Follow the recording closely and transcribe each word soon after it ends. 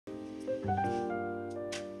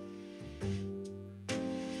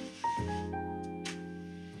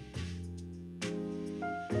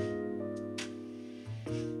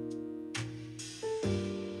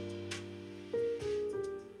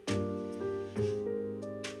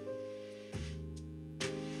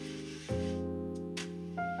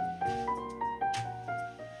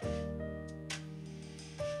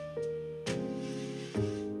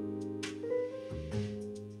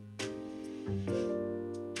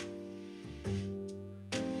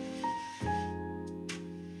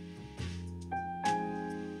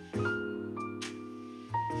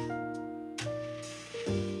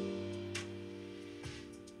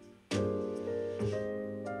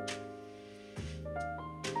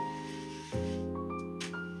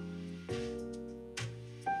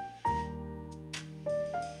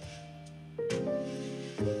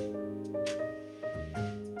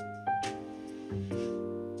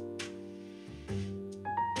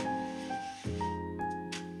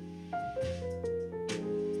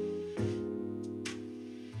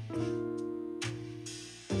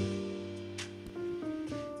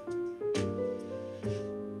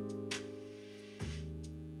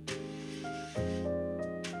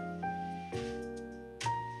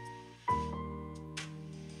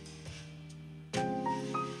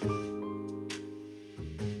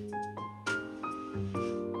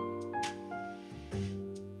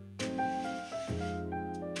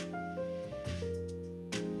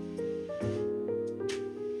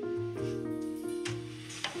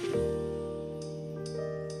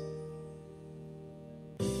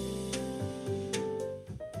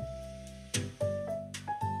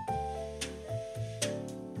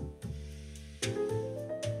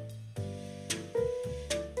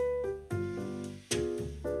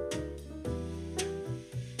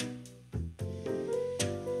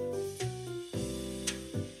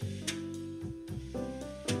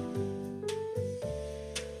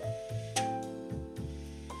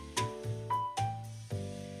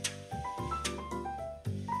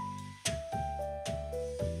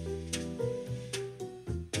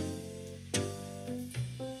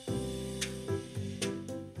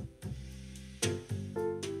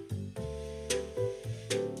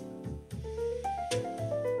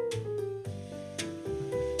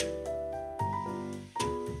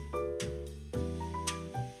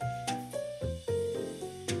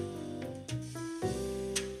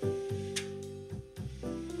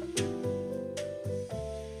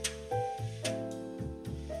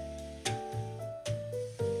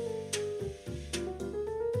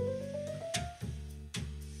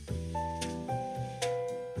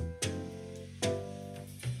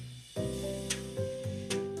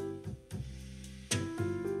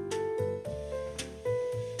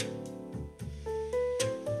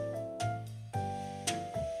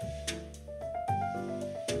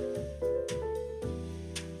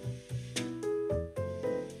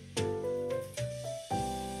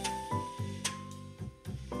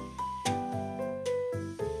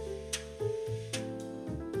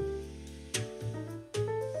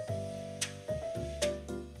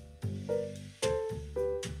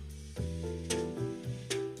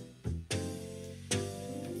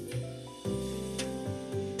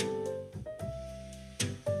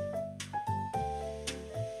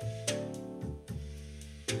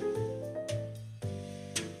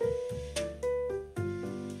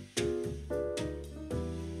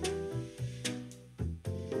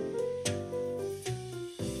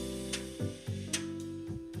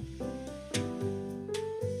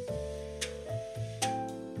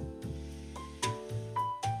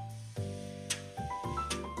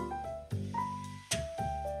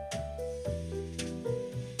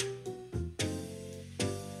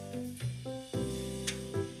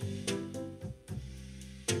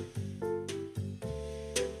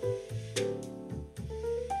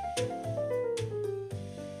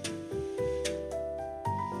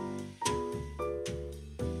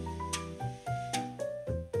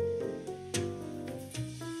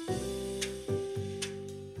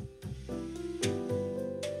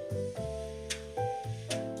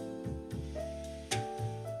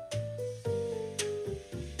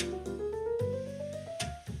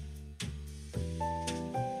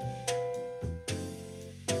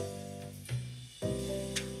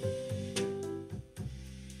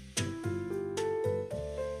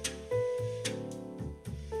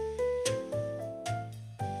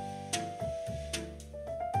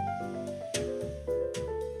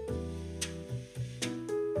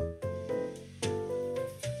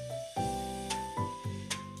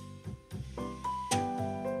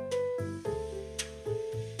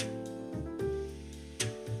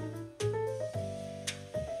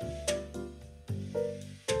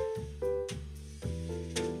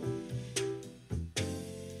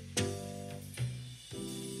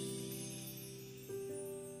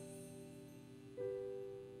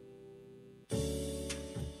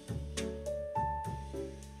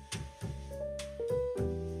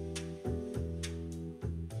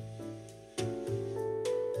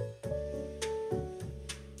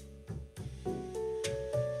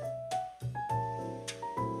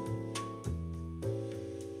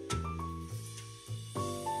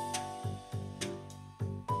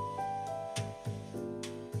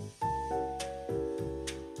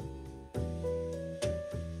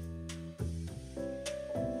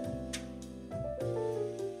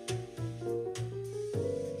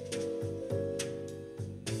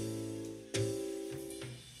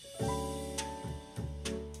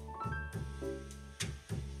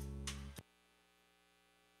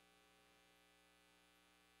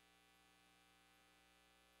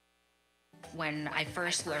when I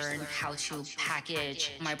first learned how to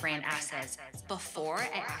package my brand assets. Before I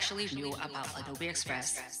actually knew about Adobe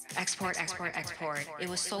Express, export, export, export, it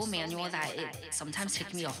was so manual that it sometimes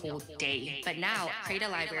took me a whole day. But now, create a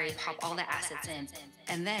library, pop all the assets in,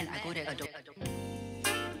 and then I go to Adobe.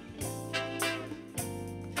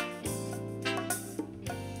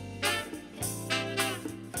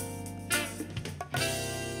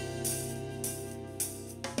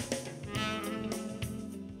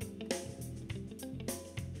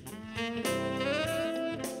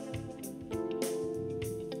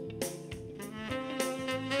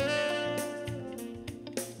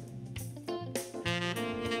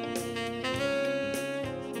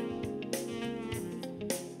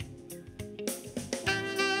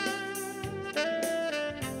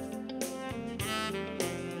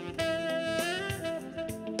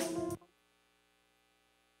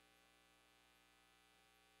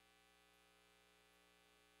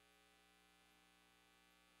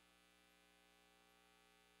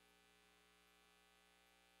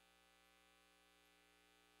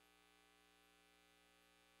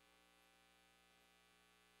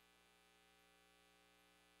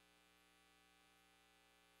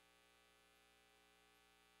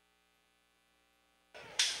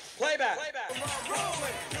 Playback.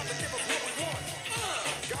 Rolling. Gotta give us what we want.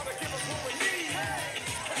 Gotta give us what we need.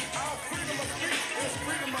 Our freedom of speech is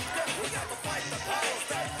freedom of death. We got to fight the powers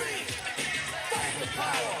that be. Fight the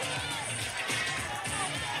power.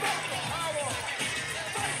 Fight the power.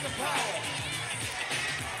 Fight the power.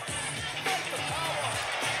 Fight the power.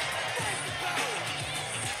 Fight the power.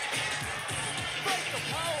 Fight the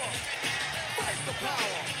power. Fight the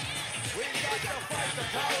power. We got to fight the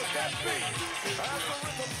powers that be. As the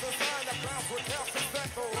rhythm's designed to bounce with health and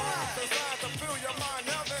echo rhymes designed to fill your mind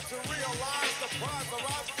now that you realize the prize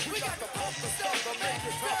arrives. We got to pump the stuff to make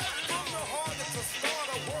it tough. From the heart it's a start,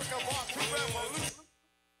 a work of art to revolution.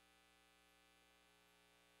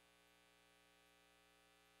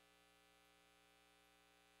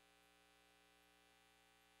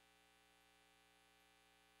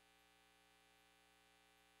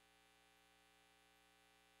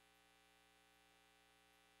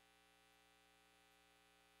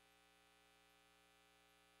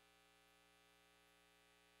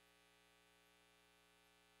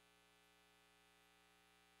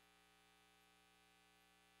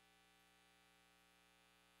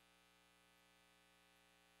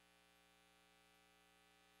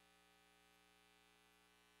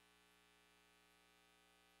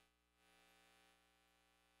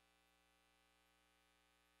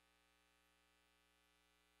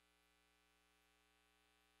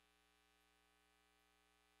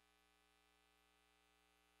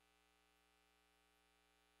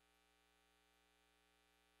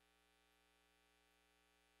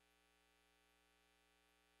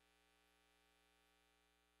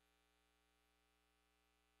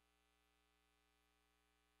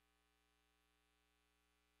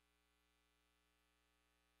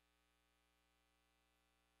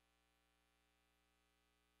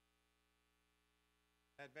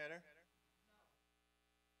 That better?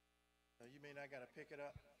 No, you mean I got to pick it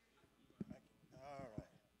up? All right.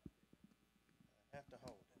 I have to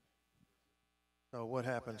hold it. So what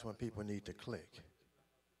happens when people need to click?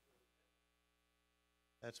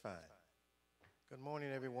 That's fine. Good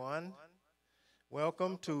morning, everyone.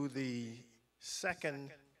 Welcome to the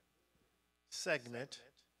second segment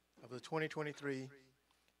of the 2023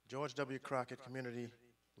 George W. Crockett Community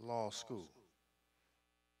Law School.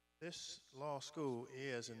 This law school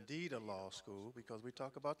is indeed a law school because we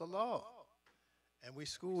talk about the law, and we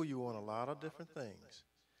school you on a lot of different things.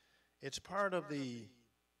 It's part of the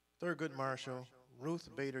Thurgood Marshall,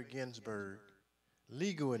 Ruth Bader Ginsburg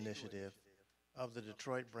legal initiative of the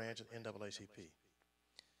Detroit branch of NAACP.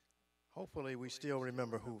 Hopefully we still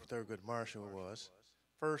remember who Thurgood Marshall was.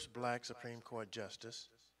 First black Supreme Court justice.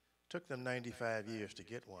 Took them 95 years to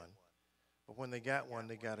get one, but when they got one,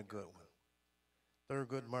 they got a good one.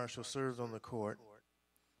 Thurgood Marshall served on the court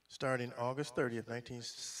starting August 30th,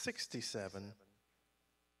 1967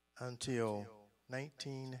 until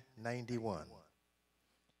 1991.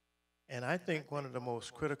 And I think one of the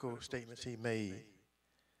most critical statements he made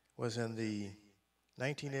was in the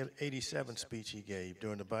 1987 speech he gave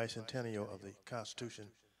during the bicentennial of the Constitution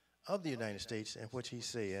of the United States, in which he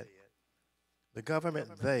said, the government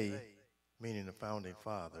they, meaning the founding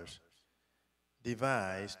fathers,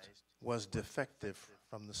 devised was defective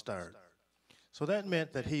from the start. So that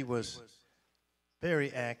meant that he was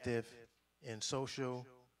very active in social,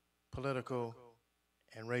 political,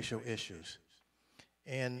 and racial issues.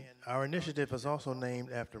 And our initiative is also named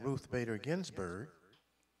after Ruth Bader Ginsburg,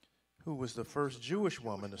 who was the first Jewish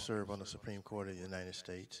woman to serve on the Supreme Court of the United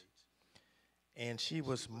States. And she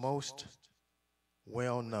was most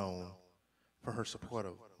well known for her support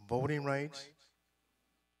of voting rights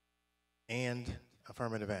and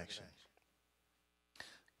affirmative action.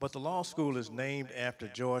 But the law school is named after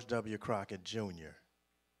George W. Crockett, Jr.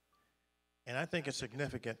 And I think it's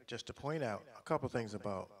significant just to point out a couple things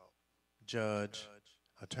about Judge,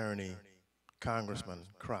 Attorney, Congressman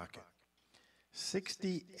Crockett.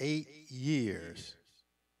 68 years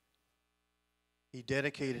he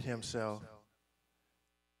dedicated himself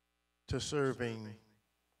to serving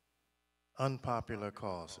unpopular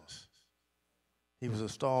causes. He was a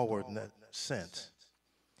stalwart in that sense.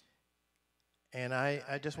 And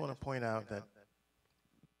I just want to point out that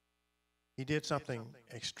he did something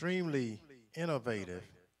extremely innovative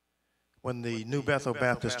when the New Bethel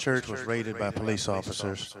Baptist Church was raided by police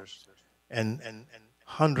officers and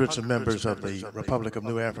hundreds of members of the Republic of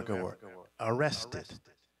New Africa were arrested.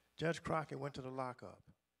 Judge Crockett went to the lockup,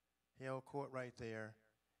 held court right there,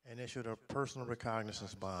 and issued a personal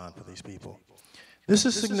recognizance bond for these people. This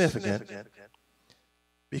is significant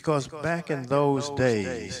because back in those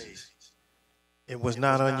days, it was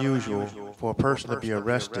not unusual for a person to be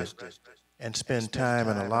arrested and spend time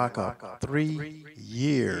in a lockup 3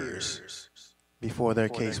 years before their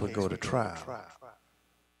case would go to trial.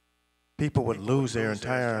 People would lose their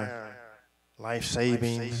entire life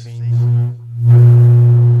savings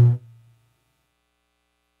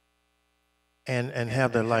and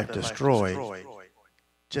have their life destroyed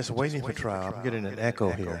just waiting for trial. I'm getting an echo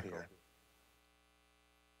here.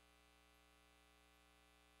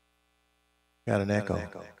 Got an echo.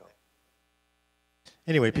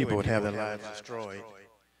 Anyway, people would have their lives destroyed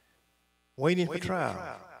waiting for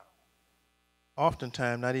trial.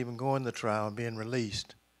 Oftentimes not even going to trial and being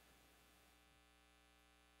released.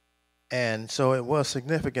 And so it was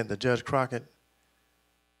significant that Judge Crockett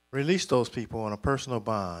released those people on a personal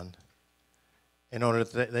bond in order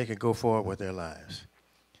that they could go forward with their lives.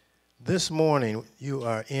 This morning, you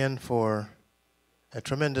are in for a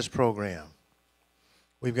tremendous program.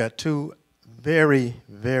 We've got two very,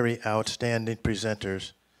 very outstanding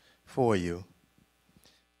presenters for you.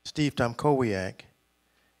 Steve Tomkowiak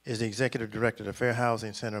is the Executive Director of the Fair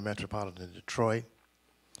Housing Center of Metropolitan Detroit,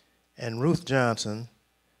 and Ruth Johnson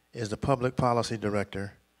is the Public Policy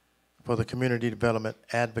Director for the Community Development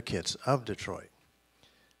Advocates of Detroit.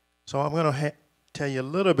 So I'm going to tell you a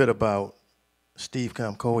little bit about Steve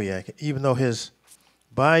Tomkowiak, even though his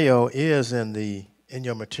bio is in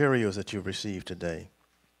your materials that you've received today.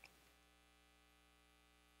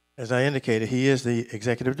 As I indicated, he is the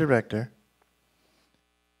Executive Director,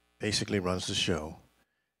 basically runs the show.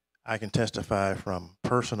 I can testify from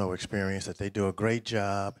personal experience that they do a great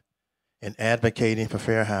job in advocating for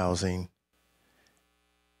fair housing.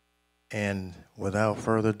 And without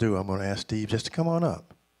further ado, I'm going to ask Steve just to come on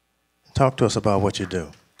up and talk to us about what you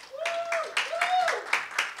do.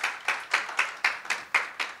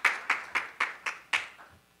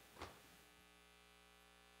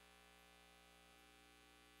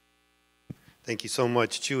 Thank you so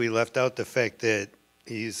much. Chewy left out the fact that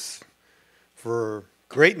he's, for a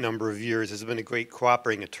great number of years, has been a great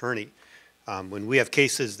cooperating attorney. When we have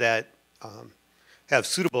cases that have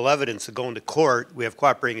suitable evidence to go into court, we have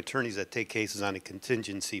cooperating attorneys that take cases on a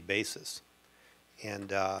contingency basis.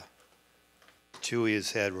 And Chewy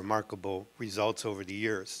has had remarkable results over the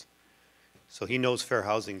years. So he knows fair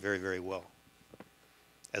housing very, very well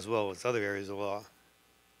as other areas of law.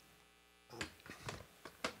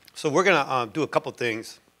 So we're going to do a couple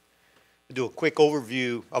things. Do a quick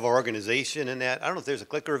overview of our organization and that. I don't know if there's a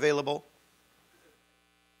clicker available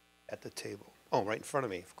at the table. Oh, right in front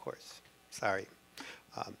of me, of course. Sorry.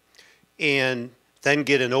 And then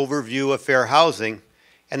get an overview of fair housing.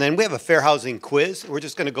 And then we have a fair housing quiz. We're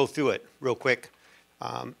just going to go through it real quick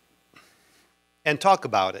and talk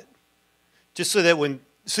about it. Just so that when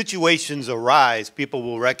situations arise, people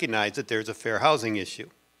will recognize that there's a fair housing issue.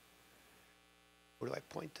 Where do I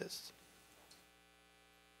point this?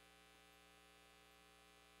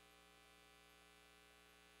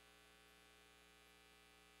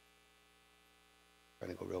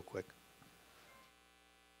 Trying to go real quick.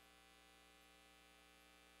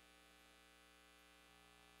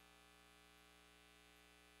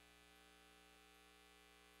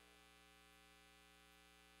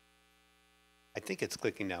 I think it's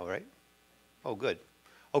clicking now, right? Oh, good.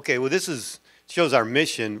 Okay, well, this shows our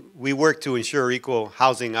mission. We work to ensure equal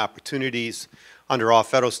housing opportunities under all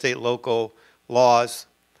federal, state, local laws,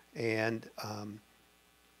 and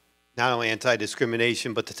not only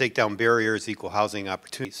anti-discrimination, but to take down barriers, equal housing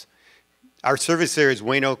opportunities. Our service area is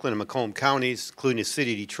Wayne, Oakland, and Macomb counties, including the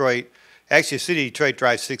city of Detroit. Actually, the city of Detroit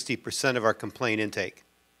drives 60% of our complaint intake.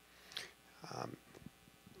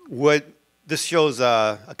 This shows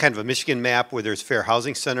a kind of a Michigan map where there's fair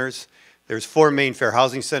housing centers. There's 4 main fair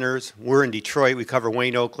housing centers. We're in Detroit. We cover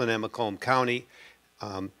Wayne, Oakland, and Macomb County.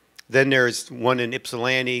 Then there's one in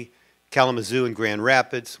Ypsilanti, Kalamazoo, and Grand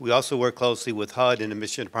Rapids. We also work closely with HUD and the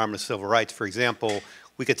Michigan Department of Civil Rights. For example,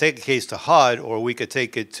 we could take a case to HUD, or we could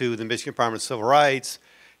take it to the Michigan Department of Civil Rights,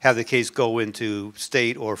 have the case go into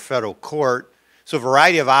state or federal court. So a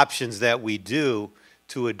variety of options that we do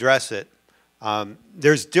to address it.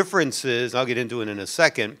 There's differences, I'll get into it in a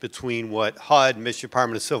second, between what HUD, Michigan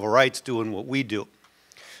Department of Civil Rights, do and what we do.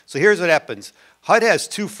 So here's what happens. HUD has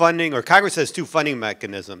 2 funding, or Congress has 2 funding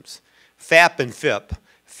mechanisms, FAP and FIP,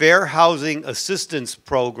 Fair Housing Assistance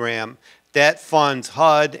Program, that funds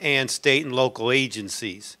HUD and state and local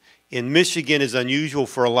agencies. In Michigan, is unusual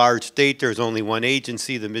for a large state. There's only one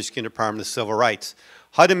agency, the Michigan Department of Civil Rights.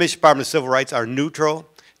 HUD and Michigan Department of Civil Rights are neutral.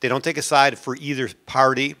 They don't take a side for either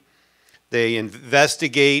party. They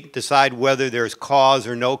investigate, decide whether there's cause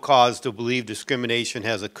or no cause to believe discrimination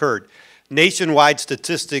has occurred. Nationwide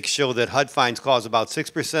statistics show that HUD finds cause about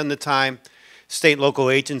 6% of the time. State and local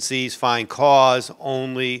agencies find cause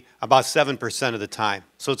only about 7% of the time.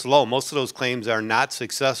 So it's low. Most of those claims are not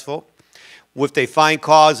successful. If they find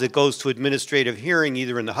cause, it goes to administrative hearing,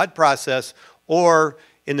 either in the HUD process or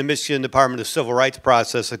in the Michigan Department of Civil Rights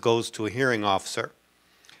process, it goes to a hearing officer.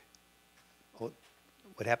 What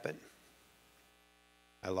happened?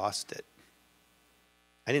 I lost it.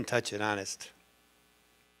 I didn't touch it, honest.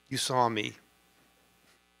 You saw me.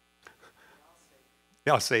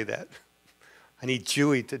 Yeah, I'll say that. I need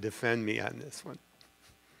Chewy to defend me on this one.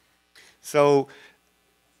 So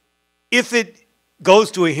if it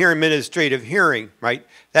goes to a administrative hearing, right,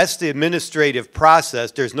 that's the administrative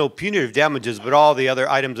process. There's no punitive damages, but all the other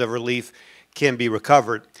items of relief can be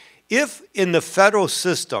recovered. If in the federal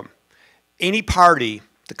system, any party,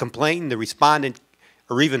 the complainant, the respondent,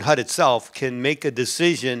 or even HUD itself, can make a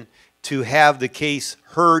decision to have the case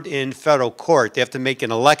heard in federal court, they have to make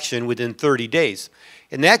an election within 30 days.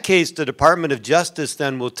 In that case, the Department of Justice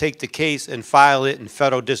then will take the case and file it in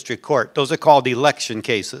federal district court. Those are called election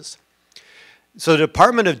cases. So the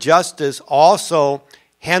Department of Justice also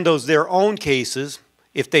handles their own cases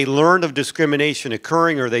if they learn of discrimination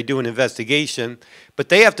occurring or they do an investigation, but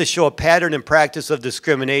they have to show a pattern and practice of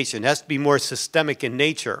discrimination. It has to be more systemic in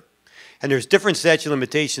nature. And there's different statute of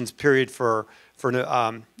limitations period for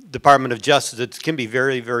Department of Justice. It can be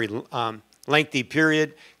very, very lengthy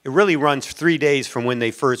period. It really runs 3 days from when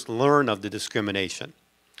they first learn of the discrimination.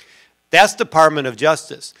 That's Department of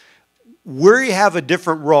Justice. We have a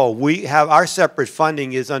different role. We have our separate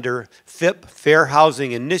funding is under FIP, Fair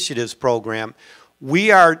Housing Initiatives Program.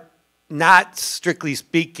 We are not, strictly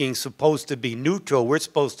speaking, supposed to be neutral. We're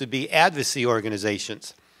supposed to be advocacy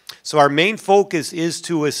organizations. So our main focus is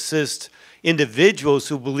to assist individuals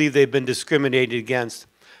who believe they've been discriminated against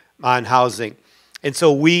on housing. And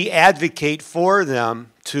so we advocate for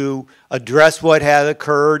them to address what had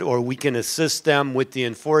occurred, or we can assist them with the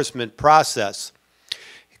enforcement process.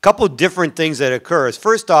 A couple of different things that occur.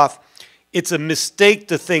 First off, it's a mistake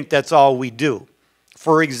to think that's all we do.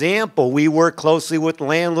 For example, we work closely with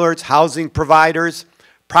landlords, housing providers.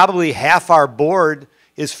 Probably half our board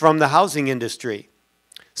is from the housing industry.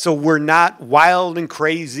 So we're not wild and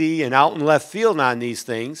crazy and out in left field on these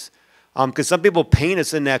things, because some people paint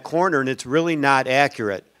us in that corner and it's really not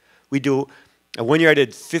accurate. We do, one year I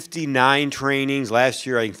did 59 trainings, last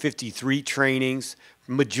year I did 53 trainings.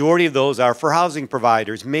 Majority of those are for housing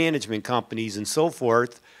providers, management companies, and so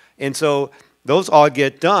forth. And so those all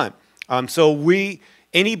get done.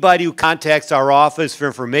 Anybody who contacts our office for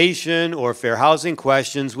information or fair housing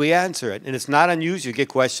questions, we answer it. And it's not unusual to get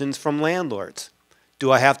questions from landlords.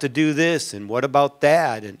 Do I have to do this? And what about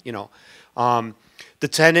that? And, you know, the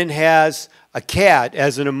tenant has a cat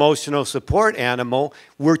as an emotional support animal.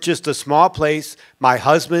 We're just a small place. My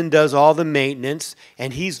husband does all the maintenance,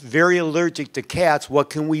 and he's very allergic to cats. What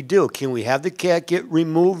can we do? Can we have the cat get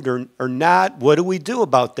removed or not? What do we do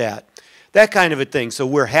about that? That kind of a thing. So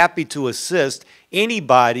we're happy to assist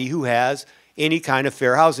anybody who has any kind of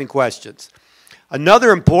fair housing questions.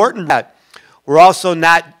 Another important, we're also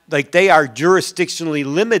not, like they are jurisdictionally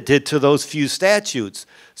limited to those few statutes.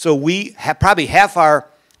 So we have probably half our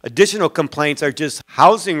additional complaints are just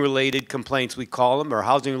housing-related complaints, we call them, or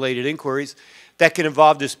housing-related inquiries that can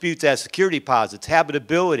involve disputes as security deposits,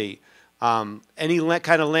 habitability, any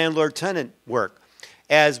kind of landlord-tenant work.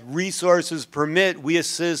 As resources permit, we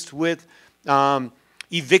assist with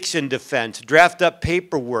eviction defense, draft up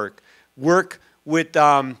paperwork, work with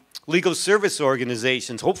legal service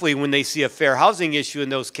organizations, hopefully when they see a fair housing issue in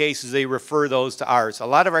those cases, they refer those to ours. A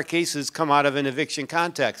lot of our cases come out of an eviction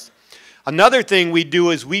context. Another thing we do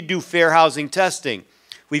is we do fair housing testing.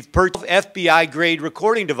 We've purchased FBI-grade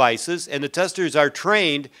recording devices, and the testers are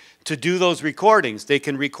trained to do those recordings. They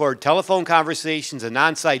can record telephone conversations and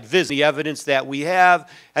on-site visits, the evidence that we have,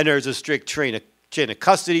 and there's a strict chain of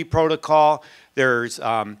custody protocol. There's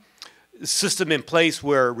a system in place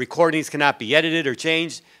where recordings cannot be edited or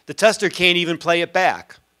changed. The tester can't even play it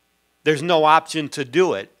back. There's no option to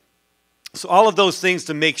do it. So all of those things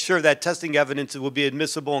to make sure that testing evidence will be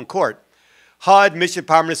admissible in court. HUD, Michigan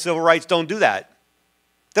Department of Civil Rights don't do that.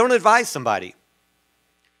 They don't advise somebody.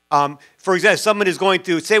 For example, if someone is going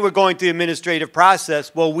through, say we're going through the administrative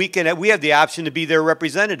process, well, we have the option to be their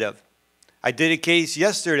representative. I did a case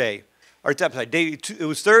yesterday, or it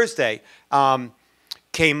was Thursday,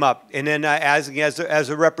 came up, and then as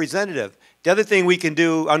a representative. The other thing we can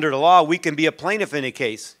do under the law, we can be a plaintiff in a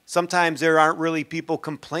case. Sometimes there aren't really people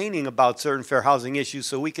complaining about certain fair housing issues,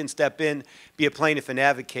 so we can step in, be a plaintiff, and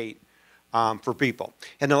advocate for people.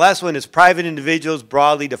 And the last one is private individuals,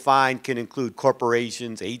 broadly defined, can include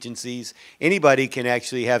corporations, agencies. Anybody can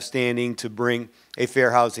actually have standing to bring a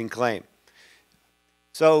fair housing claim.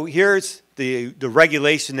 So here's the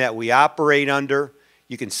regulation that we operate under.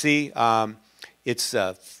 You can see it's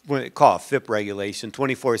what they call a FIP regulation,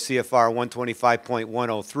 24 CFR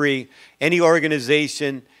 125.103. Any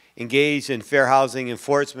organization engaged in fair housing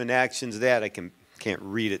enforcement actions that, I can't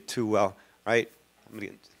read it too well, right?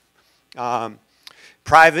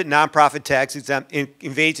 Private, nonprofit, tax exempt,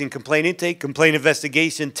 engaged in complaint intake, complaint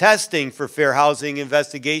investigation, testing for fair housing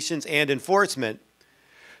investigations and enforcement.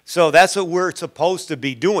 So that's what we're supposed to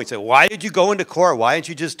be doing. So why did you go into court? Why didn't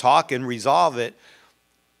you just talk and resolve it?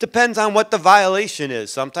 Depends on what the violation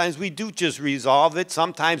is. Sometimes we do just resolve it.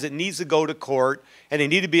 Sometimes it needs to go to court, and they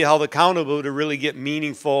need to be held accountable to really get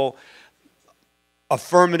meaningful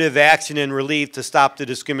affirmative action and relief to stop the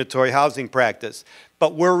discriminatory housing practice.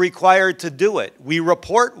 But we're required to do it. We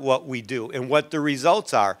report what we do and what the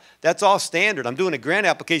results are. That's all standard. I'm doing a grant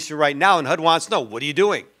application right now, and HUD wants to know, what are you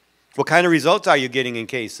doing? What kind of results are you getting in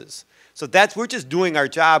cases? So we're just doing our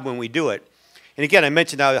job when we do it. And again, I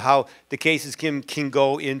mentioned how the cases can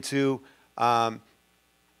go into the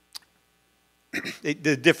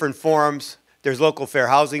different forms. There's local fair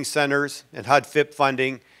housing centers and HUD FIP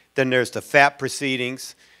funding. Then there's the FAP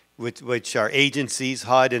proceedings, which are agencies,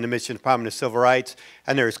 HUD and the Michigan Department of Civil Rights.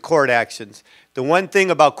 And there's court actions. The one thing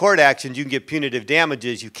about court actions, you can get punitive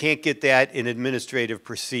damages. You can't get that in administrative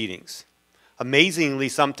proceedings. Amazingly,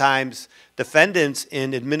 sometimes defendants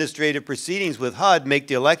in administrative proceedings with HUD make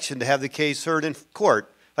the election to have the case heard in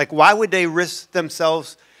court. Like, why would they risk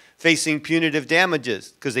themselves facing punitive damages?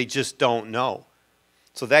 Because they just don't know.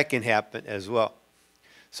 So that can happen as well.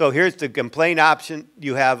 So here's the complaint option.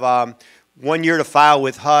 You have 1 year to file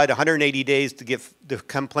with HUD, 180 days to get the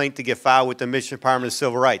complaint to get filed with the Michigan Department of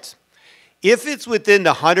Civil Rights. If it's within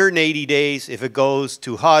the 180 days, if it goes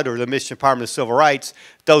to HUD or the Michigan Department of Civil Rights,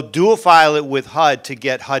 they'll dual file it with HUD to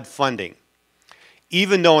get HUD funding.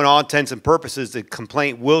 Even though in all intents and purposes, the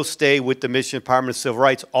complaint will stay with the Michigan Department of Civil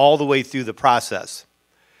Rights all the way through the process.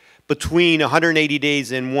 Between 180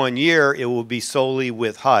 days and 1 year, it will be solely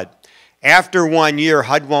with HUD. After 1 year,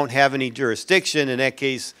 HUD won't have any jurisdiction. In that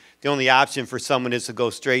case, the only option for someone is to go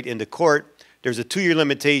straight into court. There's a 2-year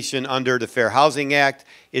limitation under the Fair Housing Act.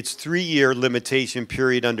 It's 3-year limitation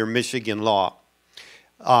period under Michigan law.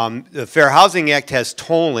 The Fair Housing Act has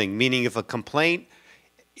tolling, meaning if a complaint,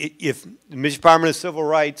 if the Michigan Department of Civil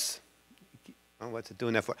Rights, what's it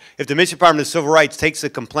doing that for? If the Michigan Department of Civil Rights takes a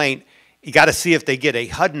complaint, you got to see if they get a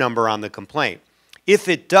HUD number on the complaint. If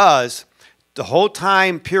it does, the whole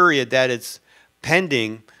time period that it's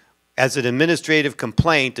pending as an administrative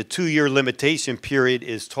complaint, the 2-year limitation period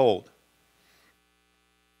is tolled.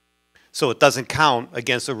 So it doesn't count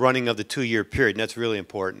against the running of the 2-year period, and that's really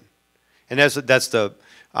important. And that's the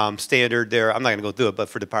standard there. I'm not going to go through it, but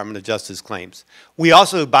for Department of Justice claims. We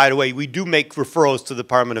also, by the way, we do make referrals to the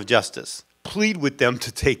Department of Justice. Plead with them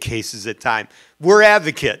to take cases at time. We're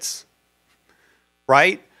advocates,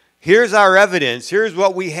 right? Here's our evidence. Here's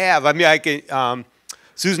what we have. I mean,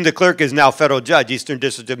 Susan DeClerc is now federal judge, Eastern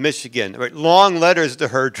District of Michigan. Right? Long letters to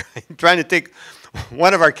her trying to take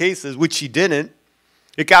one of our cases, which she didn't.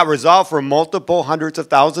 It got resolved for multiple hundreds of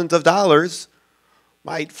thousands of dollars,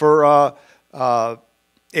 right, for what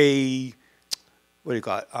do you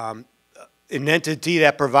call it, an entity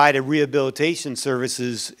that provided rehabilitation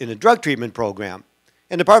services in a drug treatment program.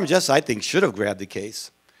 And the Department of Justice, I think, should have grabbed the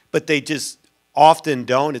case. But they just often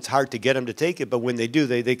don't. It's hard to get them to take it. But when they do,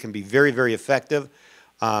 they can be very, very effective.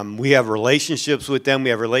 We have relationships with them.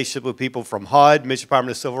 We have relationships with people from HUD, Michigan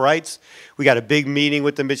Department of Civil Rights. We got a big meeting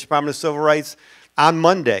with the Michigan Department of Civil Rights on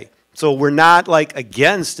Monday. So we're not like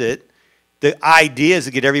against it. The idea is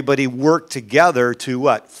to get everybody work together to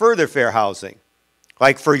what? Further fair housing.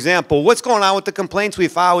 Like, for example, what's going on with the complaints we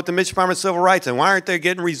file with the Michigan Department of Civil Rights, and why aren't they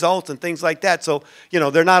getting results and things like that? So, you know,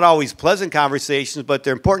 they're not always pleasant conversations, but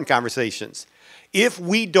they're important conversations. If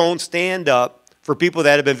we don't stand up for people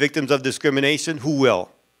that have been victims of discrimination, who will?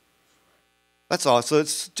 That's all. So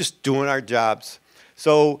it's just doing our jobs.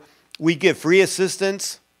 So we give free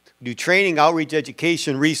assistance, do training, outreach,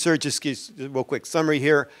 education, research. Just a real quick summary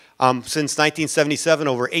here. Since 1977,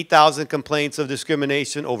 over 8,000 complaints of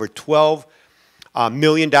discrimination, over $12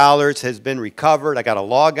 million has been recovered. I got a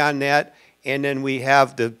log on that. And then we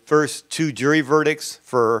have the first 2 jury verdicts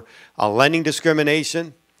for lending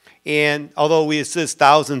discrimination. And although we assist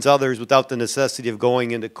thousands others without the necessity of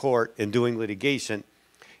going into court and doing litigation,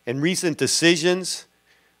 in recent decisions,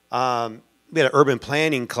 we had an urban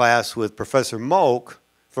planning class with Professor Moak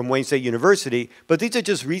from Wayne State University, but these are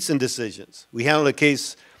just recent decisions. We handled a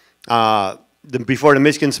case before the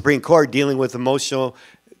Michigan Supreme Court dealing with emotional,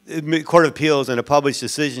 Court of Appeals, and a published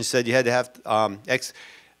decision said you had to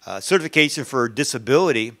have certification for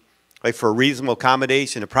disability, like for a reasonable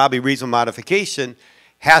accommodation, a probably reasonable modification,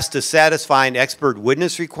 has to satisfy an expert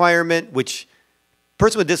witness requirement, which a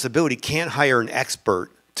person with disability can't hire an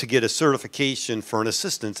expert to get a certification for an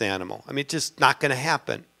assistance animal. I mean, it's just not going to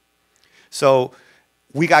happen. So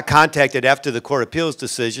we got contacted after the Court of Appeals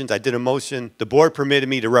decisions. I did a motion. The board permitted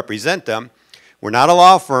me to represent them. We're not a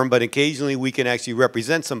law firm, but occasionally we can actually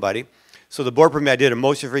represent somebody. So the board permitted, I did a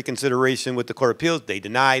motion for reconsideration with the Court of Appeals. They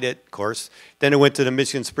denied it, of course. Then it went to the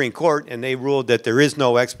Michigan Supreme Court, and they ruled that there is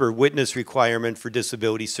no expert witness requirement for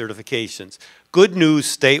disability certifications. Good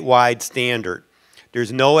news, statewide standard.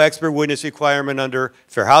 There's no expert witness requirement under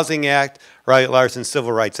Fair Housing Act, Wright-Larson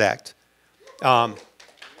Civil Rights Act.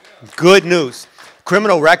 Good news.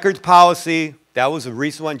 Criminal records policy, that was a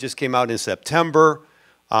recent one, just came out in September.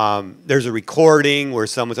 There's a recording where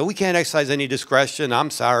someone said, we can't exercise any discretion. I'm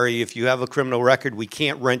sorry, if you have a criminal record, we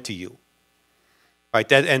can't rent to you. Right,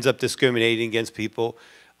 that ends up discriminating against people.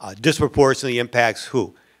 Disproportionately impacts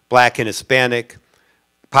who? Black and Hispanic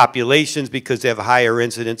populations because they have a higher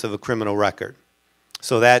incidence of a criminal record.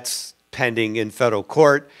 So that's pending in federal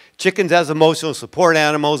court. Chickens as emotional support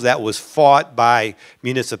animals, that was fought by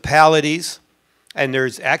municipalities. And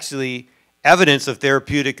there's actually evidence of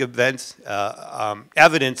therapeutic events,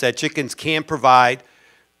 evidence that chickens can provide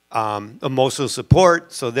emotional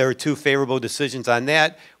support. So there are 2 favorable decisions on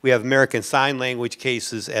that. We have American Sign Language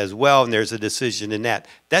cases as well, and there's a decision in that.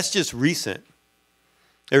 That's just recent.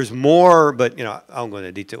 There's more, but you know, I won't go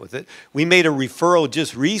into detail with it. We made a referral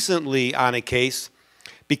just recently on a case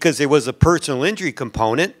because there was a personal injury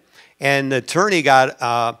component, and the attorney got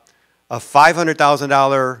a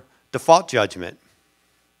 $500,000 default judgment.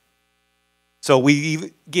 So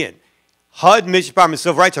we, again, HUD, Michigan Department of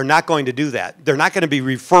Civil Rights are not going to do that. They're not going to be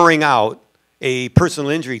referring out a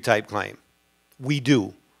personal injury type claim. We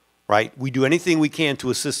do, right? We do anything we can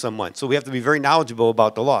to assist someone. So we have to be very knowledgeable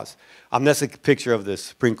about the laws. That's a picture of the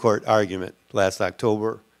Supreme Court argument last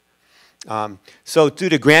October. So due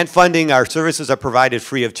to grant funding, our services are provided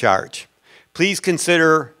free of charge. Please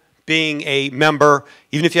consider being a member,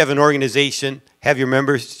 even if you have an organization, have your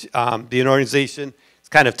members be an organization. It's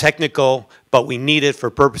kind of technical, but we need it for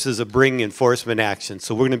purposes of bringing enforcement action.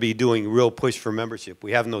 So we're going to be doing a real push for membership.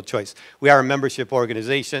 We have no choice. We are a membership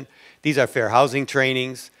organization. These are fair housing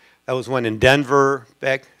trainings. That was one in Denver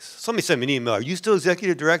back. Somebody sent me an email. Are you still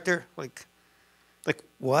executive director? Like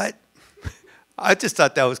what? I just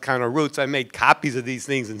thought that was kind of rude, so I made copies of these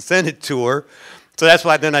things and sent it to her. So that's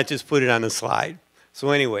why then I just put it on the slide. So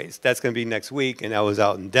anyways, that's going to be next week, and I was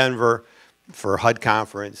out in Denver for a HUD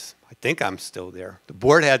conference. I think I'm still there. The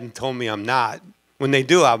board hadn't told me I'm not. When they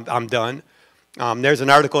do, I'm done. There's an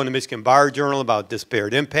article in the Michigan Bar Journal about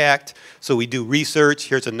disparate impact. So we do research.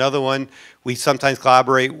 Here's another one. We sometimes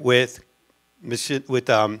collaborate with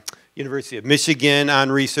University of Michigan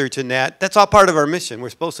on research and that. That's all part of our mission. We're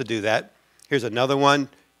supposed to do that. Here's another one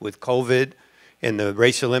with COVID and the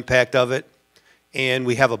racial impact of it. And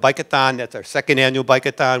we have a bike-a-thon. That's our 2nd annual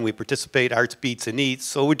bike-a-thon. We participate, Arts, Beats, and Eats.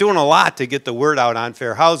 So we're doing a lot to get the word out on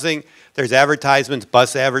fair housing. There's advertisements,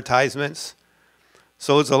 bus advertisements.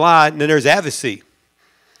 So it's a lot. And then there's advocacy.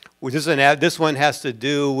 This one has to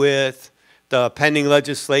do with the pending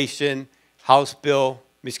legislation,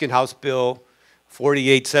 Michigan House Bill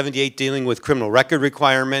 4878, dealing with criminal record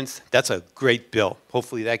requirements. That's a great bill.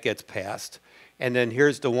 Hopefully that gets passed. And then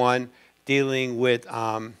here's the one dealing with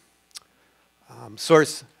I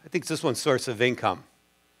think this one's source of income.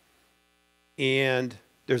 And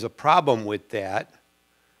there's a problem with that.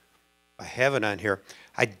 I have it on here.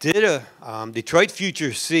 I did Detroit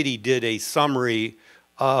Future City did a summary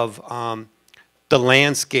of the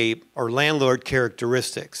landscape or landlord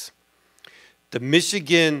characteristics. The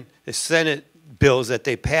Michigan Senate bills that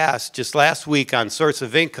they passed just last week on source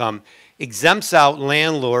of income exempts out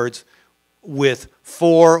landlords with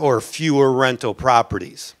 4 or fewer rental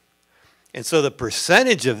properties. And so the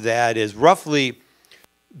percentage of that is roughly,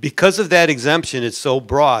 because of that exemption, it's so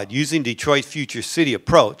broad, using Detroit Future City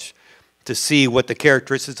approach to see what the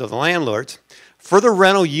characteristics of the landlords. For the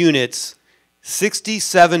rental units,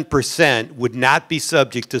 67% would not be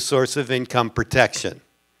subject to source of income protection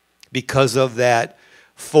because of that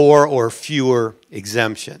 4 or fewer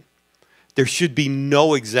exemption. There should be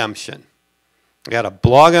no exemption. We got a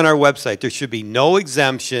blog on our website. There should be no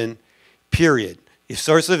exemption, period. If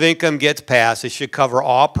source of income gets passed, it should cover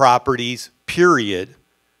all properties, period.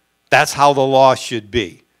 That's how the law should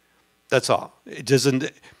be. That's all.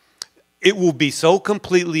 It will be so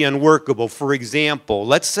completely unworkable. For example,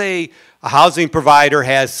 let's say a housing provider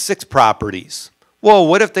has 6 properties. Well,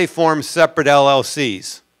 what if they form separate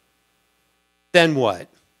LLCs? Then what?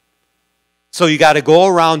 So you got to go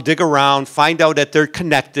around, dig around, find out that they're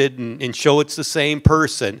connected and show it's the same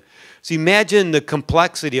person. So imagine the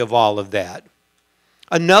complexity of all of that.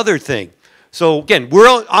 Another thing. So again,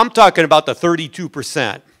 I'm talking about the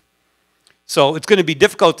 32%. So it's going to be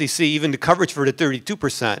difficult to see even the coverage for the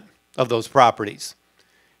 32% of those properties.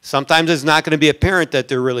 Sometimes it's not going to be apparent that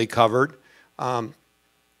they're really covered.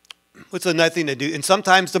 What's another thing to do? And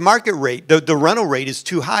sometimes the market rate, the rental rate is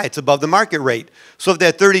too high. It's above the market rate. So if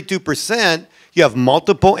that 32%, you have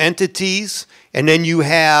multiple entities, and then you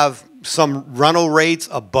have some rental rates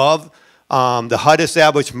above the HUD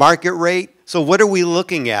established market rate. So what are we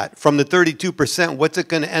looking at? From the 32%, what's it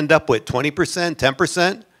going to end up with? 20%,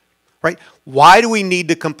 10%? Right? Why do we need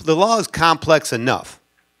the law is complex enough.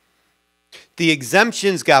 The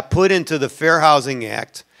exemptions got put into the Fair Housing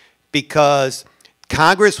Act because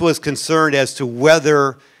Congress was concerned as to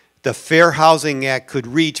whether the Fair Housing Act could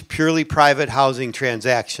reach purely private housing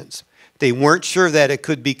transactions. They weren't sure that it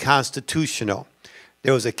could be constitutional.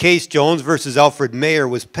 There was a case, Jones versus Alfred Mayer,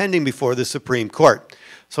 was pending before the Supreme Court.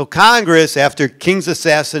 So Congress, after King's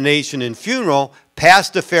assassination and funeral,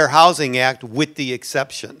 passed the Fair Housing Act with the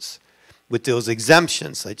exceptions, with those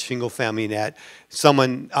exemptions, like single family net.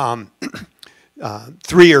 Someone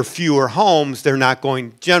 3 or fewer homes, they're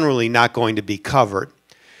generally not going to be covered.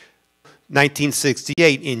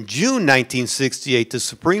 1968, in June 1968, the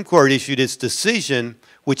Supreme Court issued its decision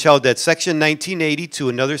which held that Section 1982,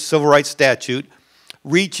 another civil rights statute,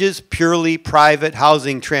 reaches purely private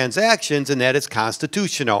housing transactions and that it's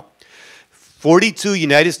constitutional. 42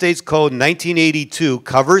 United States Code 1982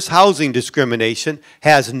 covers housing discrimination,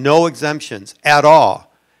 has no exemptions at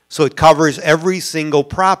all. So it covers every single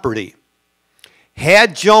property.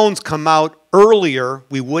 Had Jones come out earlier,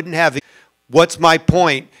 we wouldn't have. What's my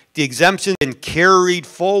point? The exemption has been carried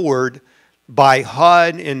forward by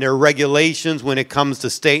HUD and their regulations when it comes to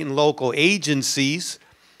state and local agencies.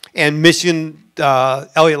 And Michigan,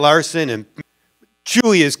 Elliott Larson and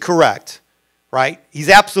Chewy is correct, right? He's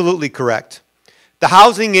absolutely correct. The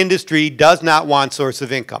housing industry does not want source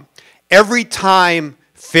of income. Every time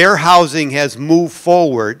fair housing has moved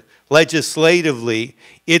forward legislatively,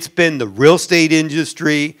 it's been the real estate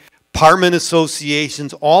industry, apartment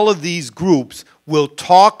associations, all of these groups will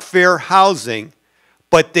talk fair housing,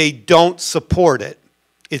 but they don't support it.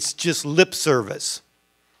 It's just lip service.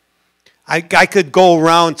 I could go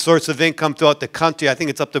around source of income throughout the country. I think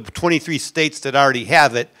it's up to 23 states that already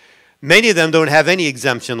have it. Many of them don't have any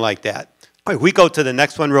exemption like that. All right, we go to the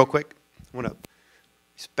next one real quick. I want to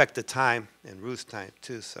respect the time and Ruth's time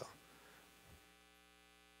too, so.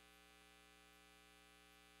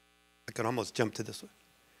 I can almost jump to this one.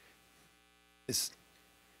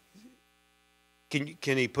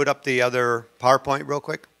 Can you put up the other PowerPoint real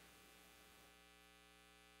quick?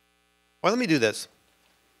 Well, let me do this.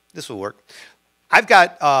 This will work. I've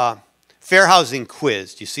got fair housing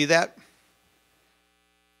quiz. Do you see that?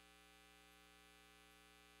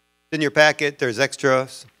 In your packet, there's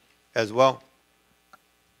extras as well.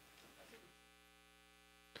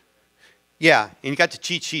 Yeah, and you got the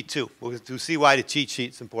cheat sheet too. We'll see why the cheat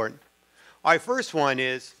sheet's important. All right, first one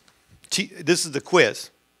is, this is the quiz.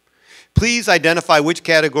 Please identify which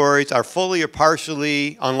categories are fully or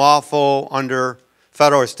partially unlawful under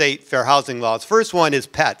federal or state fair housing laws. First one is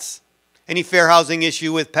pets. Any fair housing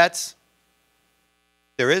issue with pets?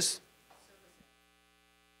 There is?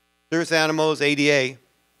 Service animals, ADA,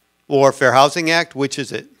 or Fair Housing Act, which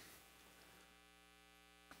is it?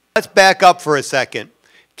 Let's back up for a second.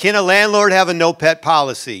 Can a landlord have a no pet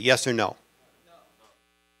policy? Yes or no?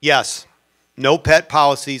 Yes. No pet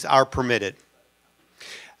policies are permitted.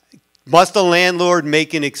 Must a landlord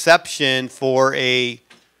make an exception for a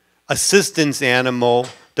assistance animal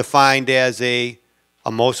defined as a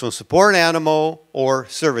emotional support animal or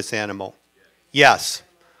service animal? Yes.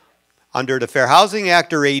 Under the Fair Housing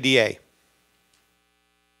Act or ADA?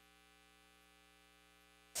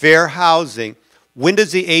 Fair housing. When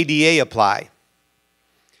does the ADA apply?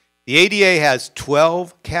 The ADA has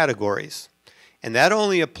 12 categories. And that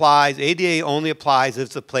only applies, ADA only applies if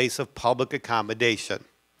it's a place of public accommodation.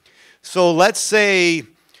 So let's say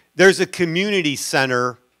there's a community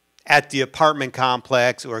center at the apartment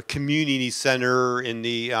complex or a community center in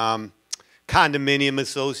the condominium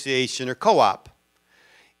association or co-op.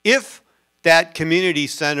 If that community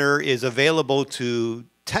center is available to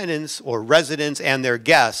tenants or residents and their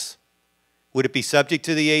guests, would it be subject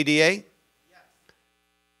to the ADA? Yes.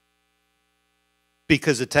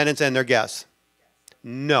 Because the tenants and their guests?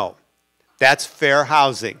 No. That's fair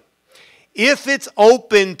housing. If it's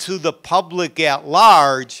open to the public at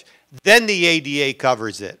large, then the ADA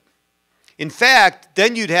covers it. In fact,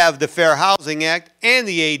 then you'd have the Fair Housing Act and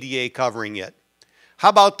the ADA covering it. How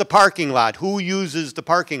about the parking lot? Who uses the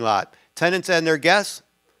parking lot? Tenants and their guests?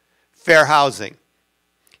 Fair housing.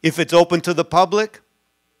 If it's open to the public,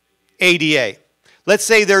 ADA. Let's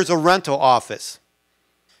say there's a rental office.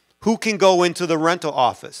 Who can go into the rental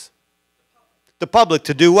office? The public.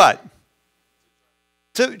 To do what?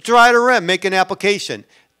 To try to rent, make an application.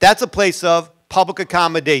 That's a place of public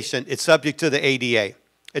accommodation. It's subject to the ADA.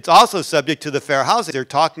 It's also subject to the fair housing. They're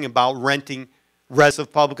talking about renting rest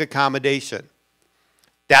of public accommodation.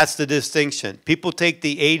 That's the distinction. People take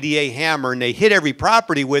the ADA hammer and they hit every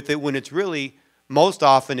property with it when it's really, most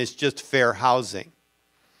often, it's just fair housing.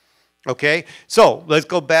 Okay? So let's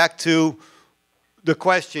go back to the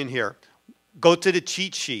question here. Go to the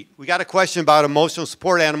cheat sheet. We got a question about emotional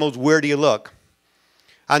support animals. Where do you look?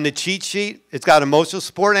 On the cheat sheet, it's got emotional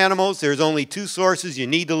support animals. There's only 2 sources you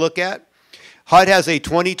need to look at. HUD has a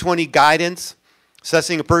 2020 guidance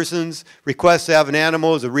assessing a person's request to have an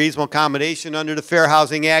animal as a reasonable accommodation under the Fair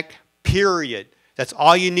Housing Act, period. That's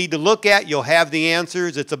all you need to look at. You'll have the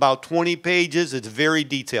answers. It's about 20 pages. It's very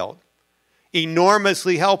detailed.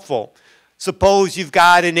 Enormously helpful. Suppose you've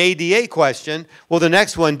got an ADA question. Well, the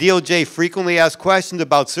next one, DOJ frequently asks questions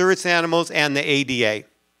about service animals and the ADA.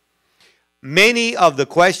 Many of the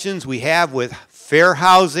questions we have with fair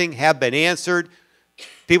housing have been answered.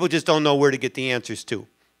 People just don't know where to get the answers to.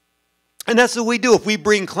 And that's what we do. If we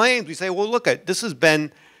bring claims, we say, well, look, this has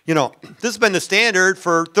been, this has been the standard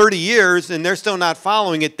for 30 years, and they're still not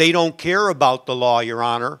following it. They don't care about the law, Your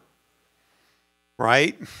Honor.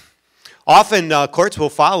 Right? Often courts will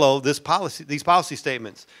follow these policy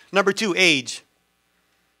statements. Number 2, age.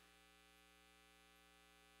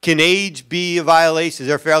 Can age be a violation? Is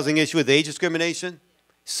there a fair housing issue with age discrimination?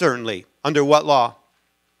 Certainly. Under what law?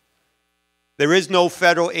 There is no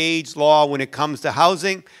federal age law when it comes to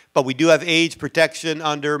housing, but we do have age protection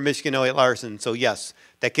under Michigan Elliott Larson. So yes,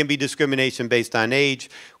 that can be discrimination based on age.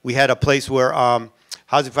 We had a place where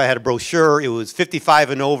Housing Fi had a brochure. It was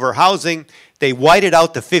 55 and over housing. They whited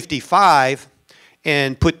out the 55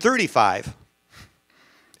 and put 35.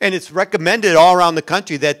 And it's recommended all around the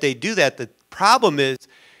country that they do that. The problem is,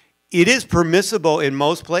 it is permissible in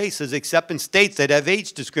most places except in states that have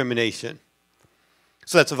age discrimination.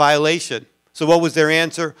 So that's a violation. So what was their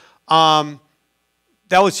answer? That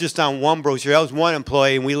was just on one brochure. That was one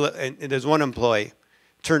employee, and there's one employee.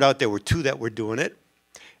 Turned out there were 2 that were doing it.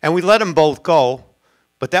 And we let them both go,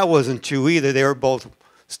 but that wasn't true either. They were both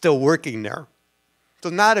still working there. So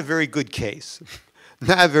not a very good case.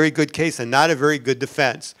 Not a very good case and not a very good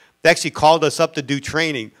defense. They actually called us up to do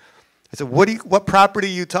training. I said, what property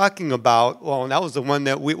are you talking about? Well, that was the one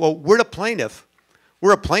that we're the plaintiff.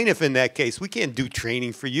 We're a plaintiff in that case. We can't do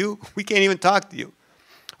training for you. We can't even talk to you.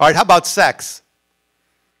 All right, how about sex?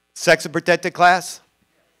 Sex a protected class?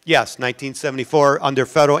 Yes, 1974 under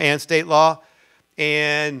federal and state law.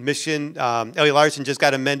 And Michigan, Elliott Larson just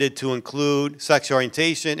got amended to include sexual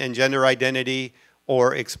orientation and gender identity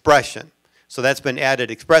or expression. So that's been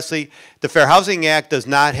added expressly. The Fair Housing Act does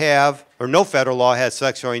not have, or no federal law has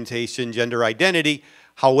sexual orientation, gender identity.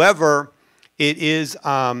 However, it is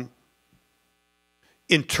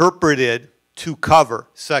interpreted to cover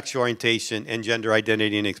sexual orientation and gender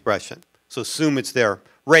identity and expression. So assume it's there.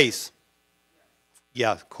 Race.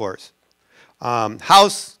 Yeah, of course.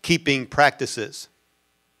 Housekeeping practices.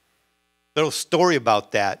 Little story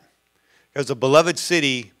about that. There's a beloved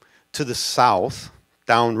city to the south,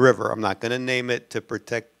 downriver. I'm not going to name it to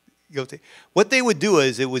protect guilty. What they would do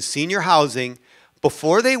is it was senior housing,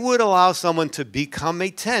 before they would allow someone to become a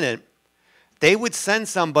tenant, they would send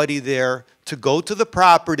somebody there to go to the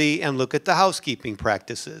property and look at the housekeeping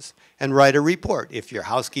practices and write a report. If your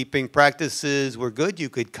housekeeping practices were good, you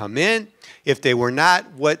could come in. If they were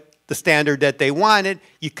not what the standard that they wanted,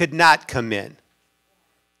 you could not come in.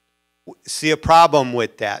 See a problem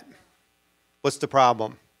with that? What's the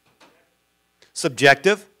problem?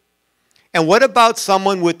 Subjective. And what about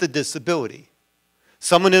someone with a disability?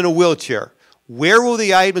 Someone in a wheelchair. Where will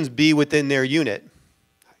the items be within their unit?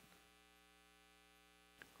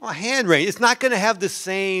 Well, handwriting, it's not going to have the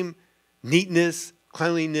same neatness,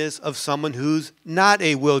 cleanliness of someone who's not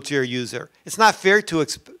a wheelchair user. It's not fair to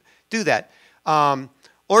do that.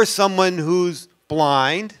 Or someone who's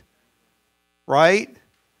blind, right?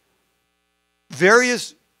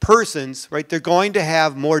 Various persons, right, they're going to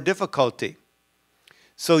have more difficulty.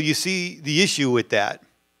 So you see the issue with that.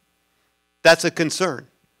 That's a concern.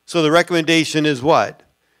 So the recommendation is what?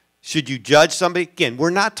 Should you judge somebody? Again,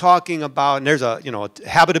 we're not talking about, and there's a, a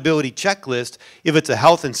habitability checklist. If it's a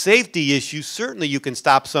health and safety issue, certainly you can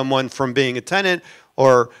stop someone from being a tenant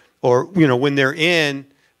or when they're in,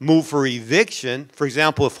 move for eviction. For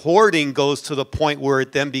example, if hoarding goes to the point where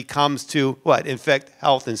it then becomes to what? Infect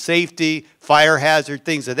health and safety, fire hazard,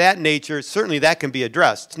 things of that nature, certainly that can be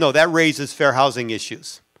addressed. No, that raises fair housing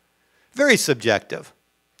issues. Very subjective.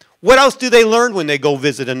 What else do they learn when they go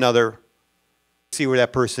visit another, see where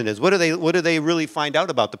that person is? What do they really find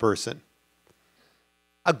out about the person?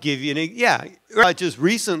 I'll give you just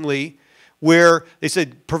recently where they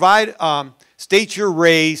said state your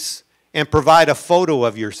race and provide a photo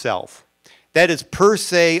of yourself. That is per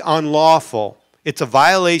se unlawful. It's a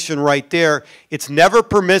violation right there. It's never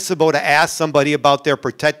permissible to ask somebody about their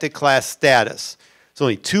protected class status. There's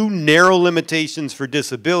only two narrow limitations for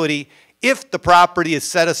disability. If the property is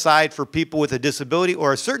set aside for people with a disability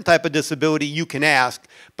or a certain type of disability, you can ask,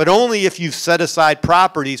 but only if you've set aside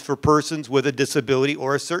properties for persons with a disability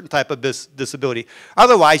or a certain type of disability.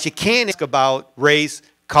 Otherwise, you can't ask about race,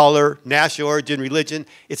 color, national origin, religion.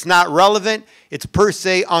 It's not relevant. It's per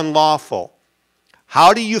se unlawful.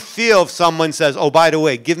 How do you feel if someone says, oh, by the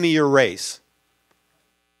way, give me your race?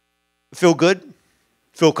 Feel good?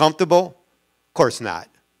 Feel comfortable? Of course not.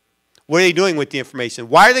 What are they doing with the information?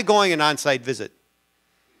 Why are they going an on-site visit?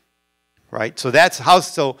 Right? So that's how,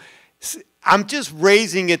 so I'm just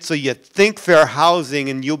raising it so you think fair housing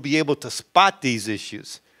and you'll be able to spot these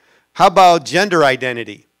issues. How about gender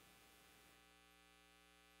identity?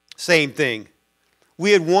 Same thing.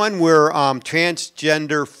 We had one where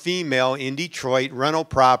transgender female in Detroit, rental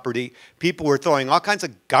property, people were throwing all kinds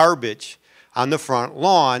of garbage on the front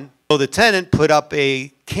lawn. So the tenant put up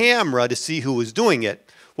a camera to see who was doing it.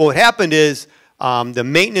 Well, what happened is the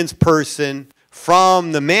maintenance person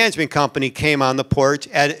from the management company came on the porch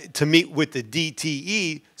to meet with the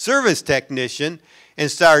DTE service technician and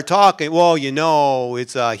started talking. Well,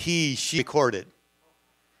 it's he, she recorded,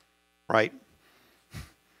 right?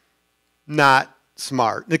 Not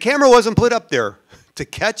smart. The camera wasn't put up there to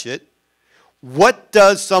catch it. What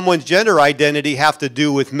does someone's gender identity have to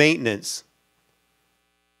do with maintenance?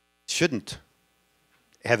 Shouldn't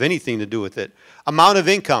have anything to do with it. Amount of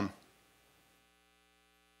income.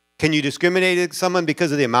 Can you discriminate against someone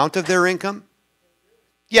because of the amount of their income?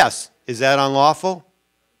 Yes. Is that unlawful?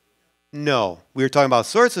 No. We were talking about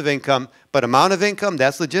source of income, but amount of income,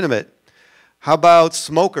 that's legitimate. How about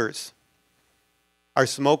smokers? Are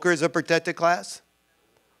smokers a protected class?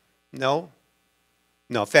 No.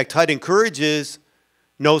 No. In fact, HUD encourages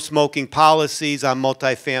no smoking policies on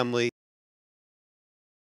multifamily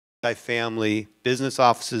business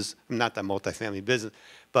offices, not that multifamily business,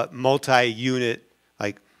 but multi-unit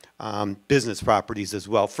like business properties as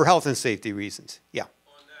well for health and safety reasons. Yeah. On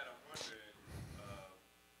that, I'm wondering,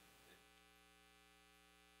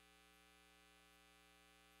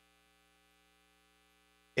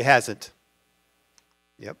 it hasn't.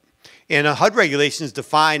 Yep. And HUD regulations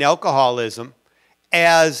define alcoholism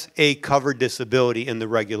as a covered disability in the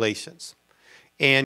regulations. And